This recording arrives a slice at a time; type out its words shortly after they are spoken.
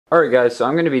Alright guys, so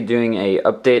I'm going to be doing a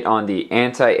update on the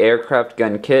anti-aircraft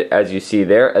gun kit, as you see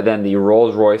there, and then the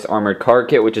Rolls-Royce armored car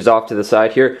kit, which is off to the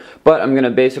side here. But I'm going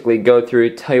to basically go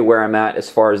through, tell you where I'm at as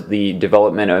far as the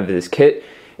development of this kit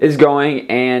is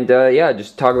going, and yeah,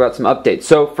 just talk about some updates.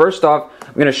 So first off,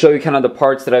 I'm going to show you kind of the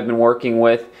parts that I've been working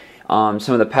with, some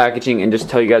of the packaging, and just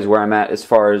tell you guys where I'm at as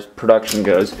far as production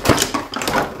goes.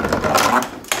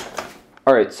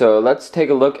 Alright, so let's take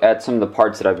a look at some of the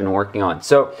parts that I've been working on.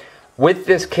 So with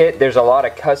this kit, there's a lot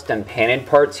of custom painted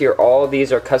parts here. All of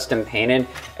these are custom painted,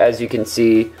 as you can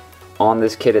see on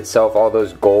this kit itself, all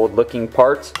those gold looking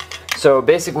parts. So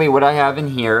basically what I have in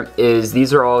here is,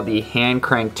 these are all the hand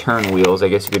crank turn wheels, I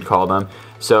guess you could call them.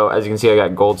 So as you can see, I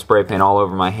got gold spray paint all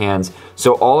over my hands.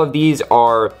 So all of these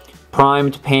are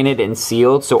primed, painted, and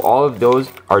sealed. So all of those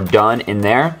are done in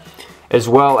there, as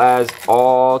well as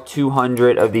all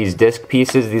 200 of these disc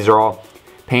pieces. These are all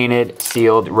painted,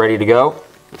 sealed, ready to go.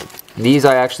 These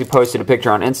I actually posted a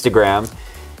picture on Instagram,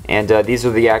 and these are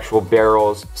the actual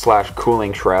barrels slash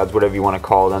cooling shrouds, whatever you want to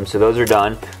call them. So those are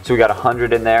done. So we got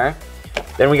 100 in there.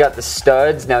 Then we got the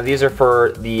studs. Now these are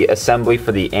for the assembly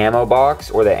for the ammo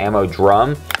box or the ammo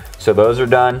drum. So those are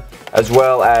done, as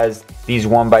well as these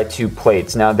 1x2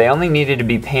 plates. Now they only needed to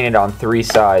be painted on 3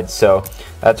 sides, so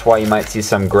that's why you might see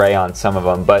some gray on some of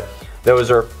them, but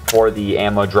those are for the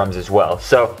ammo drums as well.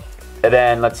 So and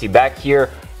then let's see, back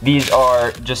here, these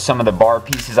are just some of the bar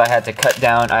pieces I had to cut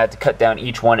down. I had to cut down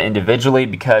each one individually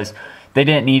because they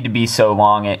didn't need to be so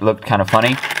long. It looked kind of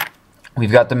funny.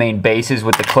 We've got the main bases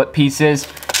with the clip pieces,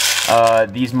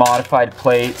 these modified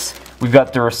plates. We've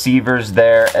got the receivers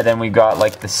there, and then we've got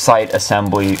like the sight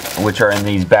assembly, which are in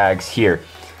these bags here.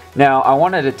 Now, I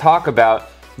wanted to talk about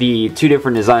the 2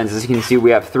 different designs. As you can see,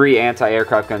 we have 3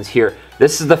 anti-aircraft guns here.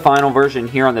 This is the final version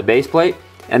here on the base plate,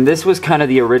 and this was kind of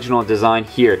the original design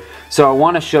here. So I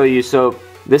want to show you, so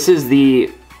this is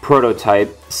the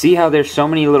prototype. See how there's so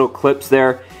many little clips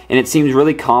there, and it seems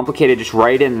really complicated just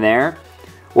right in there?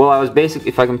 Well, I was basically,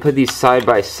 if I can put these side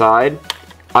by side,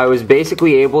 I was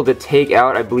basically able to take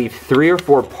out, I believe, 3 or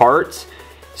 4 parts.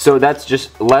 So that's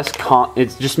just less,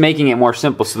 it's just making it more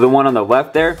simple. So the one on the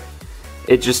left there,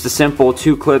 it's just a simple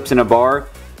 2 clips and a bar.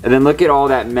 And then look at all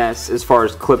that mess as far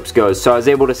as clips goes. So I was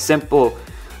able to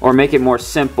make it more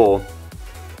simple.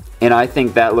 And I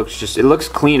think that looks it looks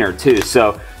cleaner too.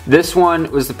 So this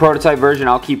one was the prototype version.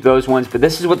 I'll keep those ones. But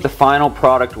this is what the final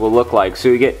product will look like. So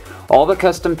you get all the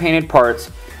custom painted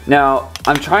parts. Now,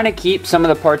 I'm trying to keep some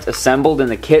of the parts assembled in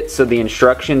the kit so the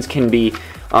instructions can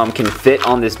fit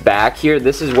on this back here.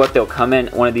 This is what they'll come in,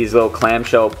 one of these little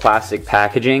clamshell plastic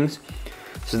packagings.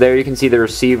 So there you can see the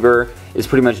receiver is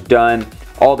pretty much done.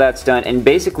 All that's done, and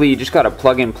basically you just got to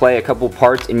plug and play a couple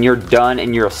parts and you're done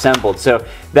and you're assembled. So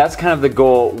that's kind of the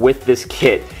goal with this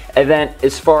kit. And then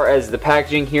as far as the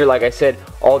packaging here, like I said,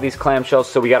 all these clamshells,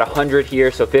 so we got 100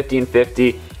 here, so 50 and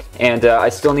 50. And I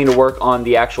still need to work on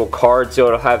the actual card, so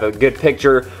it'll have a good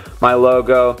picture, my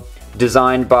logo,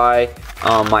 designed by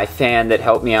my fan that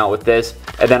helped me out with this.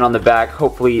 And then on the back,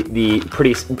 hopefully the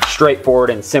pretty straightforward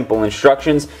and simple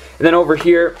instructions. And then over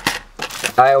here,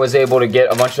 I was able to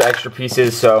get a bunch of extra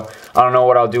pieces, so I don't know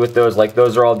what I'll do with those. Like,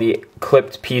 those are all the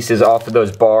clipped pieces off of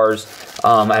those bars.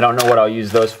 I don't know what I'll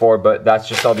use those for, but that's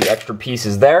just all the extra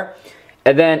pieces there.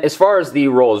 And then as far as the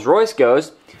Rolls-Royce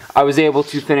goes, I was able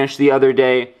to finish the other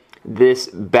day this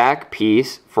back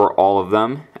piece for all of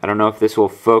them. I don't know if this will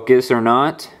focus or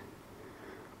not.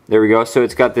 There we go. So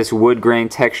it's got this wood grain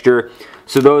texture.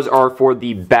 So those are for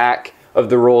the back of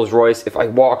the Rolls-Royce. If I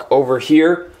walk over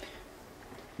here,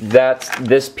 that's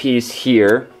this piece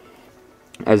here,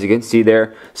 as you can see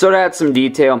there. So to add some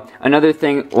detail, another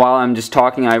thing, while I'm just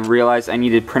talking, I realized I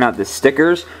needed to print out the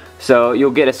stickers. So you'll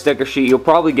get a sticker sheet. You'll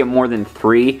probably get more than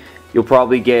 3. You'll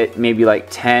probably get maybe like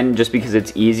 10 just because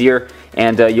it's easier,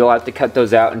 and you'll have to cut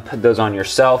those out and put those on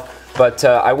yourself. But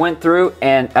I went through,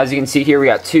 and as you can see here, we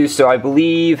got 2. So I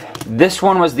believe this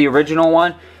one was the original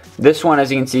one. This one,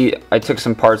 as you can see, I took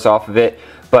some parts off of it.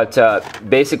 But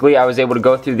basically, I was able to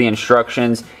go through the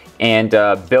instructions and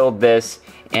build this.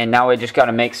 And now I just got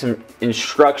to make some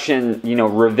instruction,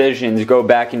 revisions, go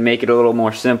back and make it a little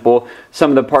more simple.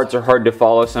 Some of the parts are hard to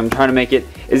follow, so I'm trying to make it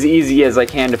as easy as I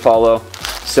can to follow.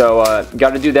 So,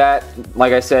 got to do that.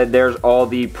 Like I said, there's all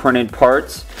the printed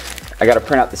parts. I got to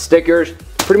print out the stickers.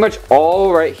 Pretty much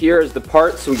all right here is the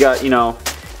parts. So we got,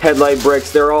 headlight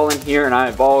bricks. They're all in here, and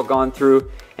I've all gone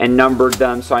through and numbered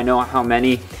them, so I know how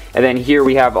many. And then here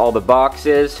we have all the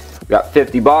boxes. We got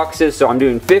 50 boxes, so I'm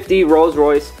doing 50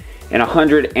 Rolls-Royce and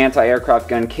 100 anti-aircraft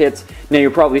gun kits. Now you're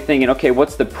probably thinking, okay,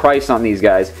 what's the price on these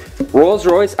guys?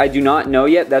 Rolls-Royce, I do not know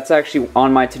yet. That's actually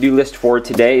on my to-do list for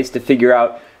today, is to figure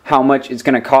out how much it's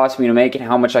going to cost me to make it,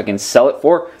 how much I can sell it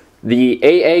for. The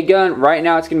AA gun, right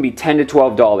now it's going to be $10 to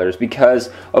 $12 because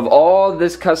of all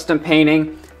this custom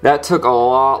painting. That took a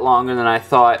lot longer than I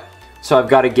thought, so I've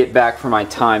got to get back for my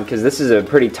time because this is a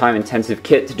pretty time-intensive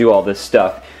kit to do all this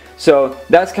stuff. So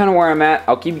that's kind of where I'm at.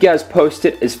 I'll keep you guys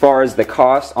posted as far as the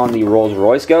cost on the Rolls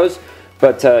Royce goes.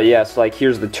 But yes, like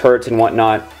here's the turrets and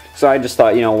whatnot. So I just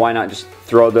thought, you know, why not just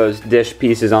throw those dish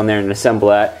pieces on there and assemble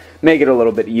that, make it a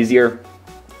little bit easier.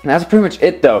 And that's pretty much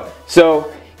it though.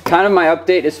 So kind of my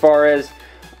update as far as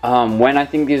when I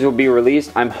think these will be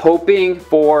released. I'm hoping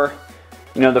for,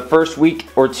 you know, the first week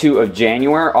or two of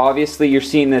January. Obviously you're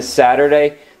seeing this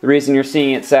Saturday. The reason you're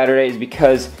seeing it Saturday is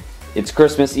because it's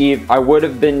Christmas Eve. I would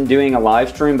have been doing a live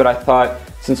stream, but I thought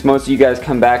since most of you guys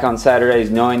come back on Saturdays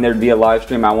knowing there'd be a live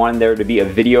stream, I wanted there to be a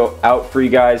video out for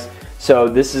you guys. So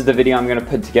this is the video I'm gonna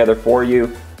put together for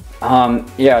you.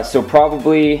 Yeah, so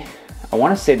probably, I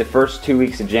wanna say the first 2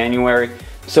 weeks of January.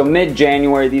 So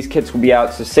mid-January, these kits will be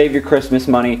out, so save your Christmas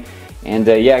money. And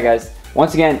yeah, guys,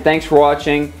 once again, thanks for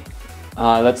watching.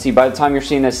 Let's see, by the time you're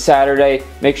seeing this Saturday,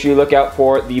 make sure you look out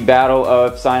for the Battle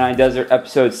of Sinai Desert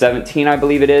episode 17, I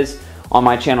believe it is, on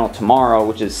my channel tomorrow,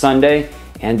 which is Sunday.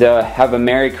 And have a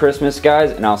Merry Christmas,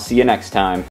 guys, and I'll see you next time.